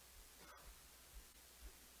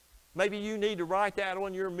 Maybe you need to write that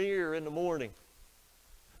on your mirror in the morning.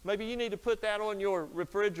 Maybe you need to put that on your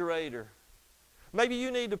refrigerator. Maybe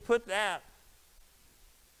you need to put that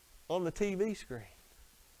on the TV screen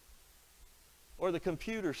or the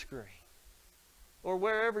computer screen or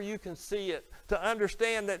wherever you can see it, to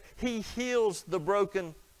understand that he heals the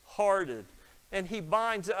brokenhearted and he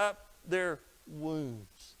binds up their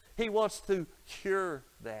wounds. He wants to cure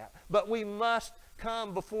that. But we must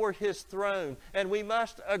come before his throne and we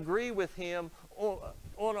must agree with him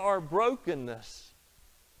on our brokenness.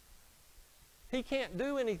 He can't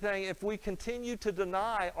do anything if we continue to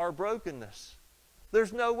deny our brokenness.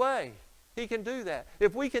 There's no way he can do that.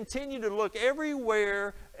 If we continue to look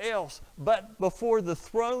everywhere else but before the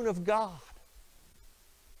throne of God,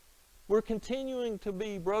 we're continuing to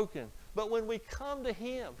be broken. But when we come to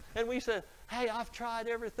him and we say, hey, I've tried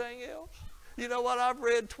everything else. You know what? I've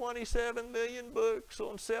read 27 million books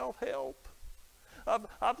on self-help.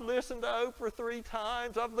 I've listened to Oprah 3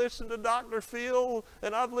 times. I've listened to Dr. Phil,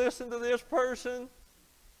 and I've listened to this person.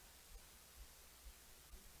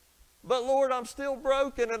 But Lord, I'm still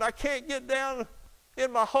broken and I can't get down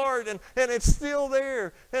in my heart and it's still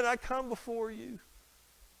there. And I come before you.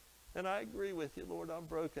 And I agree with you, Lord, I'm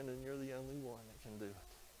broken and you're the only one that can do it.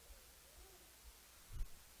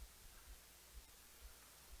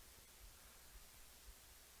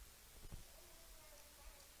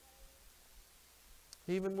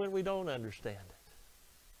 even when we don't understand it.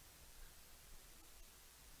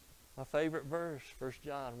 My favorite verse, 1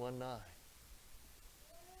 John 1:9.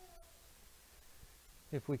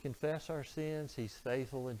 If we confess our sins, He's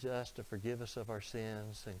faithful and just to forgive us of our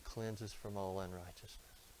sins and cleanse us from all unrighteousness.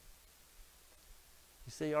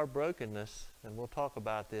 You see, our brokenness, and we'll talk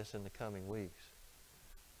about this in the coming weeks,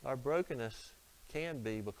 our brokenness can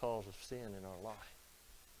be because of sin in our life.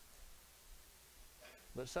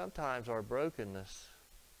 But sometimes our brokenness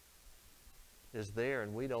is there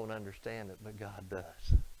and we don't understand it, but God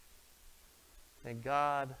does. And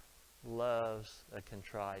God loves a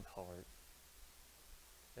contrite heart.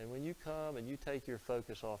 And when you come and you take your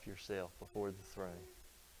focus off yourself before the throne,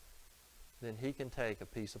 then He can take a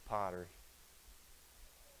piece of pottery.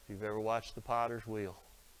 If you've ever watched the potter's wheel,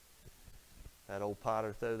 that old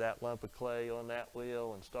potter throw that lump of clay on that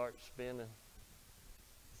wheel and start spinning,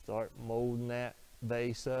 start molding that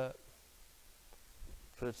base up,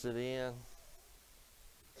 puts it in,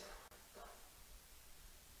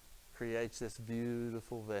 creates this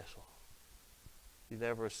beautiful vessel. If you've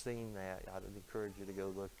ever seen that, I'd encourage you to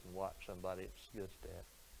go look and watch somebody that's good at that.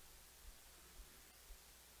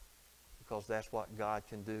 Because that's what God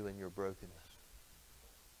can do in your brokenness.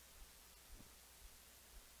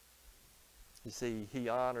 You see, He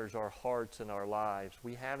honors our hearts and our lives.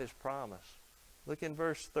 We have His promise. Look in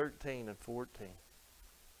verse 13 and 14.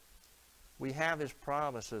 We have His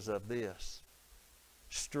promises of this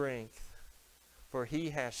strength, for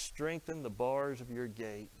He has strengthened the bars of your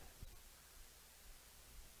gate.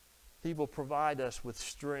 He will provide us with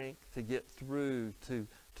strength to get through, to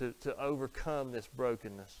overcome this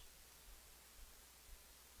brokenness.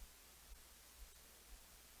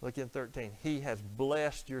 Look in 13. He has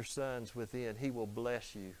blessed your sons within. He will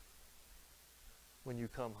bless you when you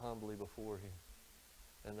come humbly before Him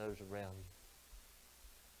and those around you.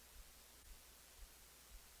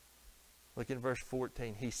 Look in verse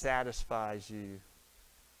 14. He satisfies you.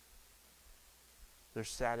 There's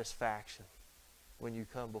satisfaction when you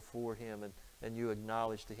come before Him and you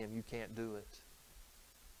acknowledge to Him you can't do it.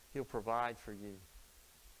 He'll provide for you.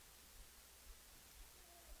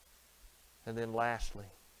 And then lastly,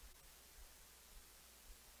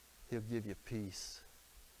 He'll give you peace.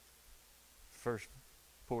 First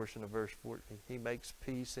portion of verse 14. He makes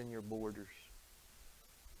peace in your borders.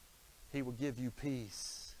 He will give you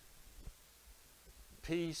peace.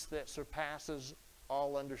 Peace that surpasses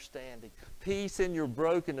all understanding. Peace in your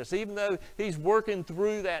brokenness. Even though He's working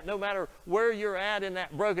through that, no matter where you're at in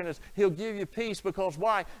that brokenness, He'll give you peace. Because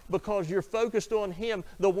why? Because you're focused on Him,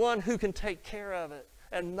 the one who can take care of it,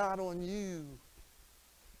 and not on you.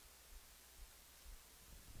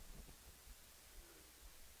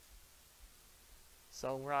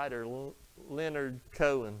 Songwriter Leonard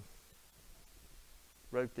Cohen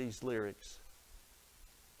wrote these lyrics.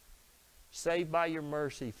 Saved by your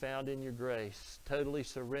mercy, found in your grace, totally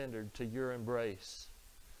surrendered to your embrace.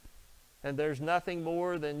 And there's nothing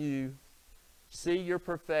more than you. See your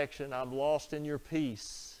perfection, I'm lost in your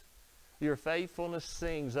peace. Your faithfulness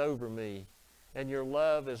sings over me, and your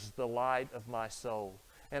love is the light of my soul.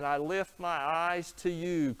 And I lift my eyes to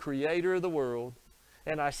you, Creator of the world,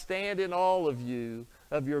 and I stand in awe of you,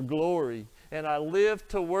 of your glory, and I live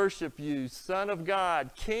to worship you, Son of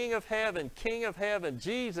God, King of heaven,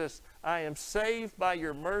 Jesus, I am saved by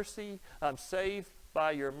your mercy. I'm saved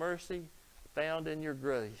by your mercy, found in your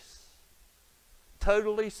grace.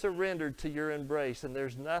 Totally surrendered to your embrace, and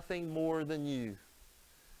there's nothing more than you.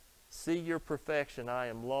 See your perfection, I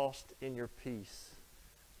am lost in your peace.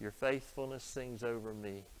 Your faithfulness sings over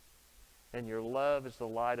me, and your love is the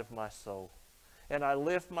light of my soul. And I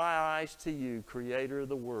lift my eyes to you, Creator of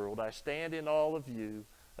the world. I stand in awe of you,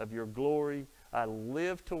 of your glory. I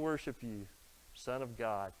live to worship you, Son of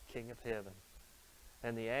God, King of heaven.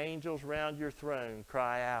 And the angels round your throne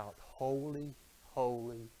cry out, Holy,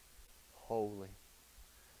 holy, holy.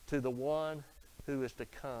 To the one who is to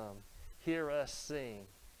come, hear us sing,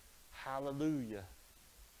 Hallelujah,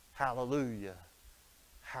 hallelujah,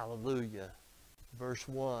 hallelujah. Verse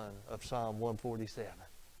 1 of Psalm 147.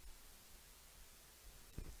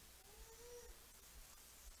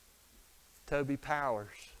 Toby Powers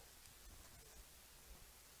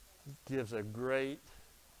gives a great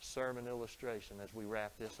sermon illustration as we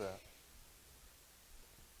wrap this up.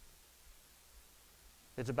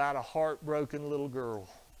 It's about a heartbroken little girl.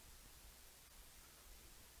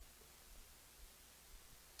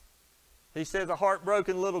 He says a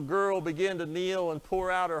heartbroken little girl began to kneel and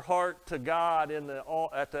pour out her heart to God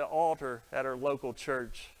at the altar at her local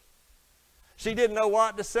church. She didn't know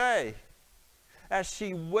what to say. As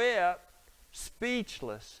she wept,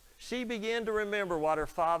 speechless, she began to remember what her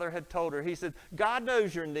father had told her. He said, God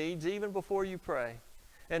knows your needs even before you pray.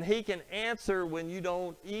 And he can answer when you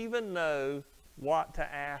don't even know what to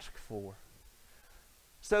ask for.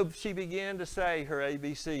 So she began to say her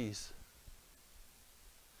ABCs.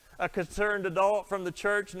 A concerned adult from the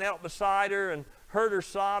church knelt beside her and heard her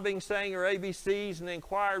sobbing, saying her ABCs, and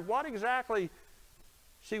inquired what exactly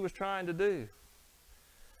she was trying to do.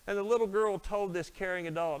 And the little girl told this caring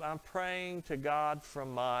adult, I'm praying to God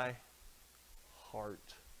from my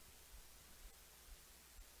heart.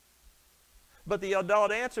 But the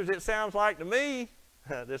adult answers, it sounds like to me,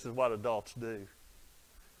 this is what adults do.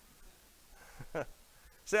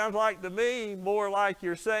 Sounds like to me more like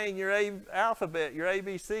you're saying your alphabet, your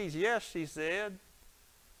ABCs. Yes, she said.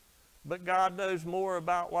 But God knows more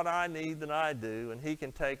about what I need than I do, and he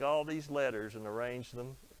can take all these letters and arrange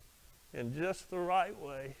them in just the right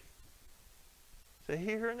way to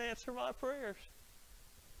hear and answer my prayers.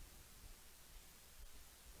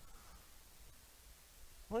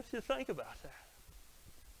 What do you think about that?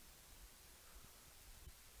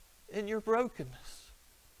 In your brokenness,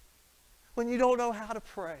 when you don't know how to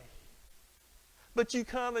pray, but you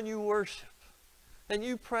come and you worship, and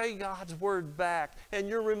you pray God's word back, and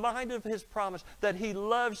you're reminded of his promise that he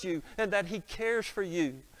loves you, and that he cares for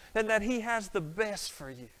you, and that he has the best for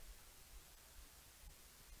you.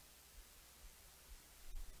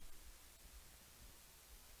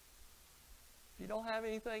 If you don't have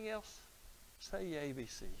anything else, say your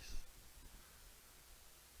ABCs.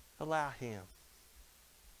 Allow him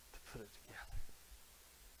to put it together.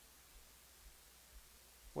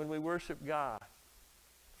 When we worship God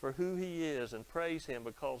for who he is and praise him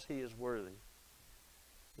because he is worthy,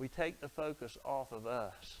 we take the focus off of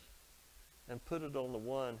us and put it on the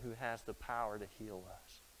one who has the power to heal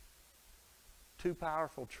us. Two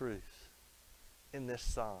powerful truths in this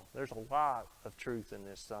song. There's a lot of truth in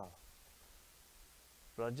this song.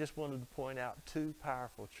 But I just wanted to point out two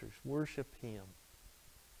powerful truths. Worship him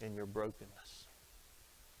in your brokenness.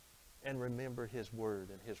 And remember his word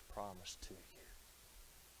and his promise to you.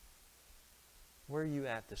 Where are you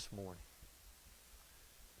at this morning?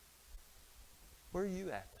 Where are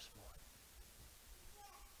you at this morning?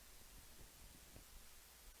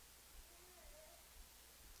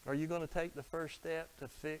 Are you going to take the first step to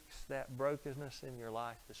fix that brokenness in your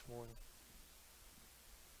life this morning?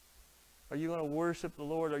 Are you going to worship the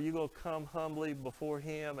Lord? Are you going to come humbly before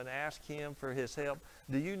him and ask him for his help?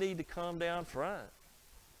 Do you need to come down front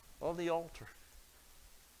on the altar?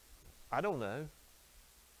 I don't know.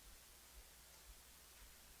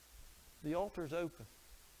 The altar's open.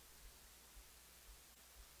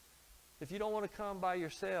 If you don't want to come by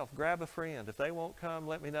yourself, grab a friend. If they won't come,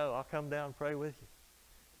 let me know. I'll come down and pray with you.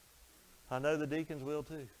 I know the deacons will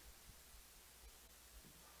too.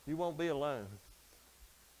 You won't be alone.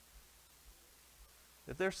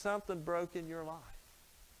 If there's something broke in your life,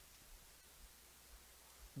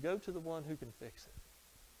 go to the one who can fix it.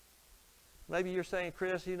 Maybe you're saying,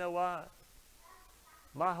 Chris, you know what?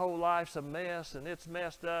 My whole life's a mess, and it's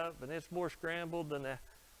messed up, and it's more scrambled than an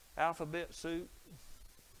alphabet soup.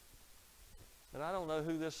 And I don't know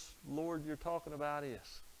who this Lord you're talking about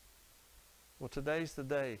is. Well, today's the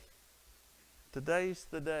day. Today's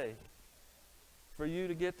the day for you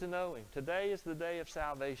to get to know him. Today is the day of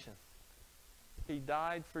salvation. He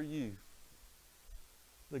died for you.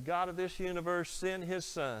 The God of this universe sent his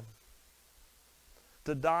Son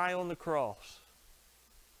to die on the cross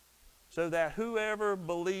so that whoever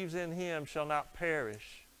believes in him shall not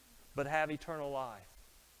perish but have eternal life.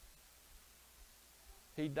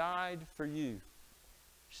 He died for you,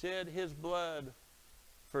 shed his blood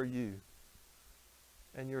for you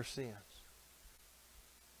and your sins.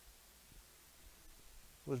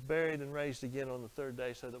 Was buried and raised again on the third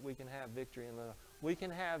day so that we can have victory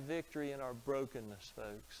in our brokenness,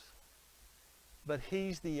 folks. But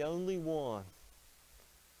he's the only one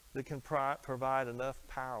that can provide enough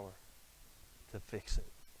power to fix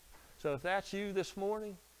it. So if that's you this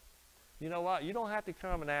morning, you know what? You don't have to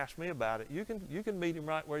come and ask me about it. You can meet him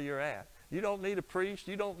right where you're at. You don't need a priest.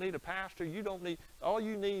 You don't need a pastor. All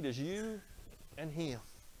you need is you and him.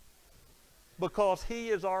 Because he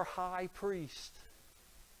is our high priest,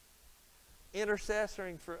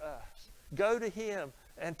 intercessoring for us. Go to him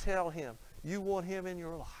and tell him you want him in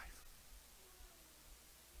your life.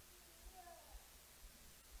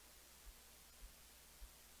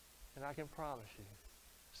 And I can promise you,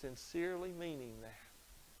 sincerely meaning that,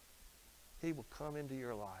 he will come into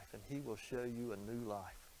your life and he will show you a new life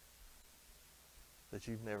that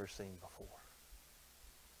you've never seen before.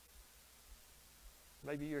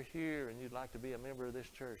 Maybe you're here and you'd like to be a member of this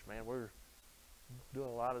church. Man, we're doing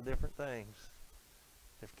a lot of different things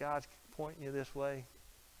If God's pointing you this way,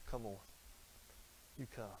 come on. You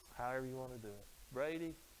come, however you want to do it.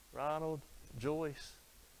 Brady, Ronald, Joyce,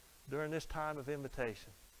 during this time of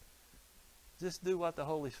invitation, just do what the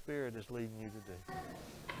Holy Spirit is leading you to do.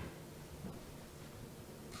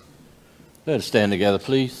 Let us stand together,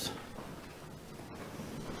 please.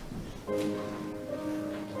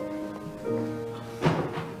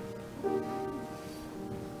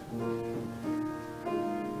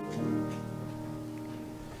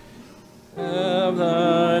 Have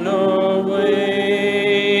thine own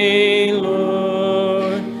way,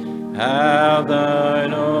 Lord, have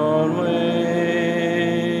thine own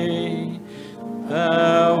way.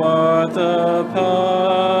 Thou art the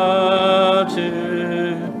potter,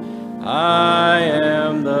 I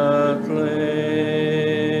am the clay.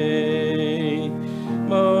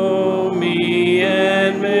 Mold me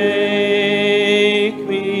and make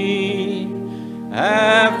me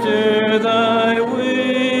after thy will.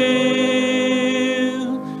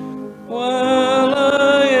 While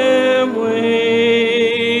I am waiting,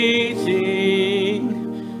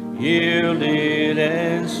 yielded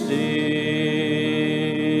and still,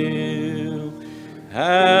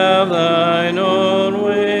 have thine own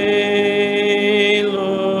way,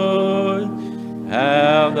 Lord,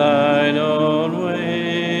 have thine own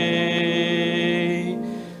way.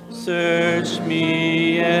 Search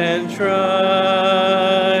me and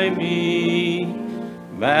try me,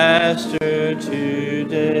 Master,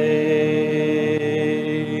 today.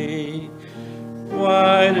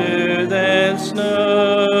 Whiter than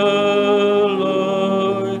snow,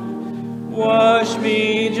 Lord, wash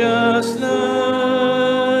me just now,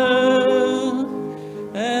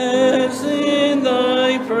 as in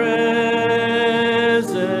thy presence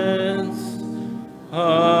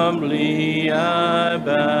humbly I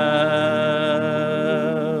bow.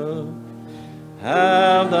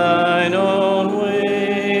 Have thine own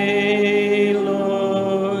way,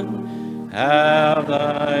 Lord, have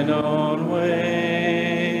thine own way.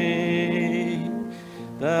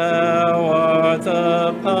 Thou art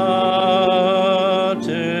the potter,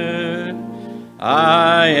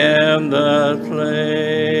 I am the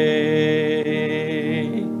clay.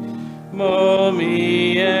 Mold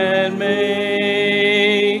me and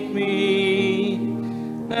make me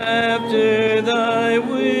after thy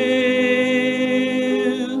will,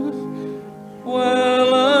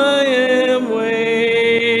 while I am waiting,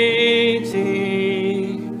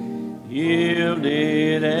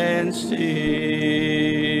 yielded and still.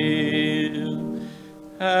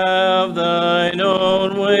 Have thine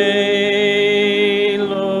own way,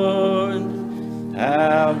 Lord,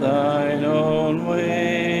 have thine own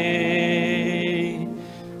way.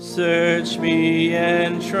 Search me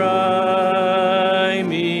and try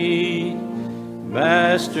me,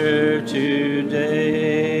 Master,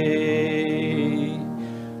 today.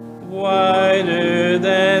 Whiter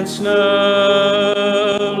than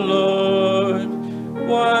snow, Lord,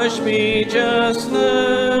 wash me just now,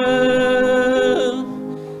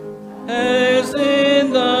 as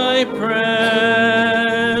in thy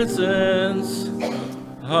presence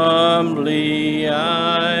humbly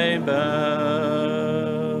I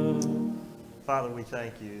bow. Father, we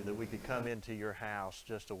thank you that we could come into your house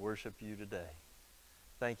just to worship you today.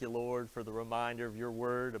 Thank you, Lord, for the reminder of your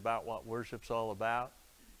word about what worship's all about.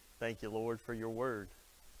 Thank you, Lord, for your word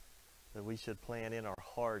that we should plant in our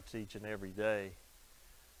hearts each and every day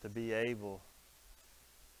to be able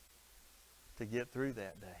to get through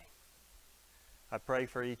that day. I pray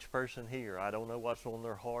for each person here. I don't know what's on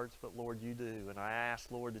their hearts, but Lord, you do. And I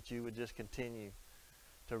ask, Lord, that you would just continue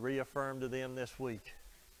to reaffirm to them this week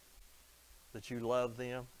that you love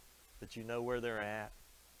them, that you know where they're at,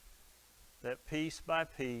 that piece by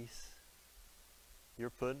piece, you're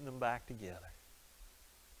putting them back together.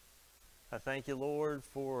 I thank you, Lord,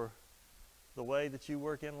 for the way that you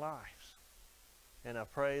work in lives. And I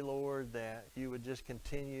pray, Lord, that you would just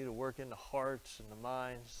continue to work in the hearts and the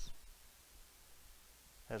minds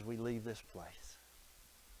as we leave this place.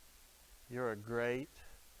 You're a great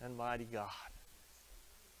and mighty God.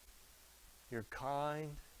 You're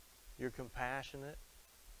kind, you're compassionate,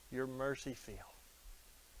 you're mercy-filled.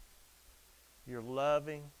 You're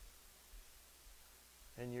loving,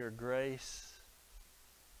 and your grace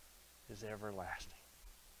is everlasting.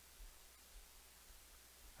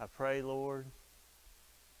 I pray, Lord,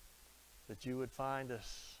 that you would find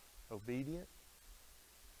us obedient,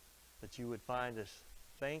 that you would find us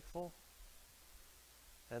thankful,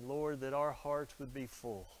 and Lord, that our hearts would be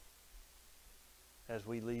full as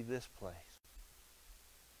we leave this place,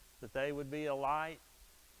 that they would be a light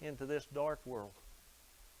into this dark world,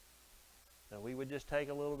 that we would just take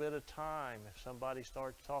a little bit of time if somebody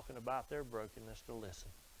starts talking about their brokenness to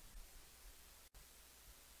listen.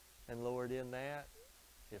 And Lord, in that,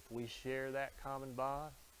 if we share that common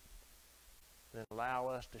bond, then allow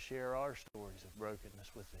us to share our stories of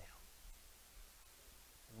brokenness with them.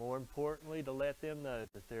 More importantly, to let them know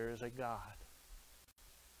that there is a God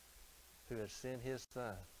who has sent His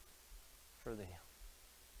Son for them,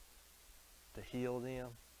 to heal them,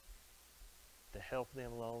 to help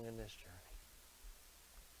them along in this journey.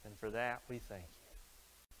 And for that, we thank you.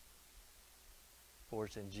 For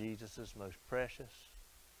it's in Jesus' most precious,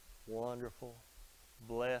 wonderful,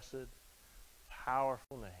 blessed,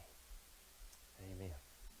 powerful name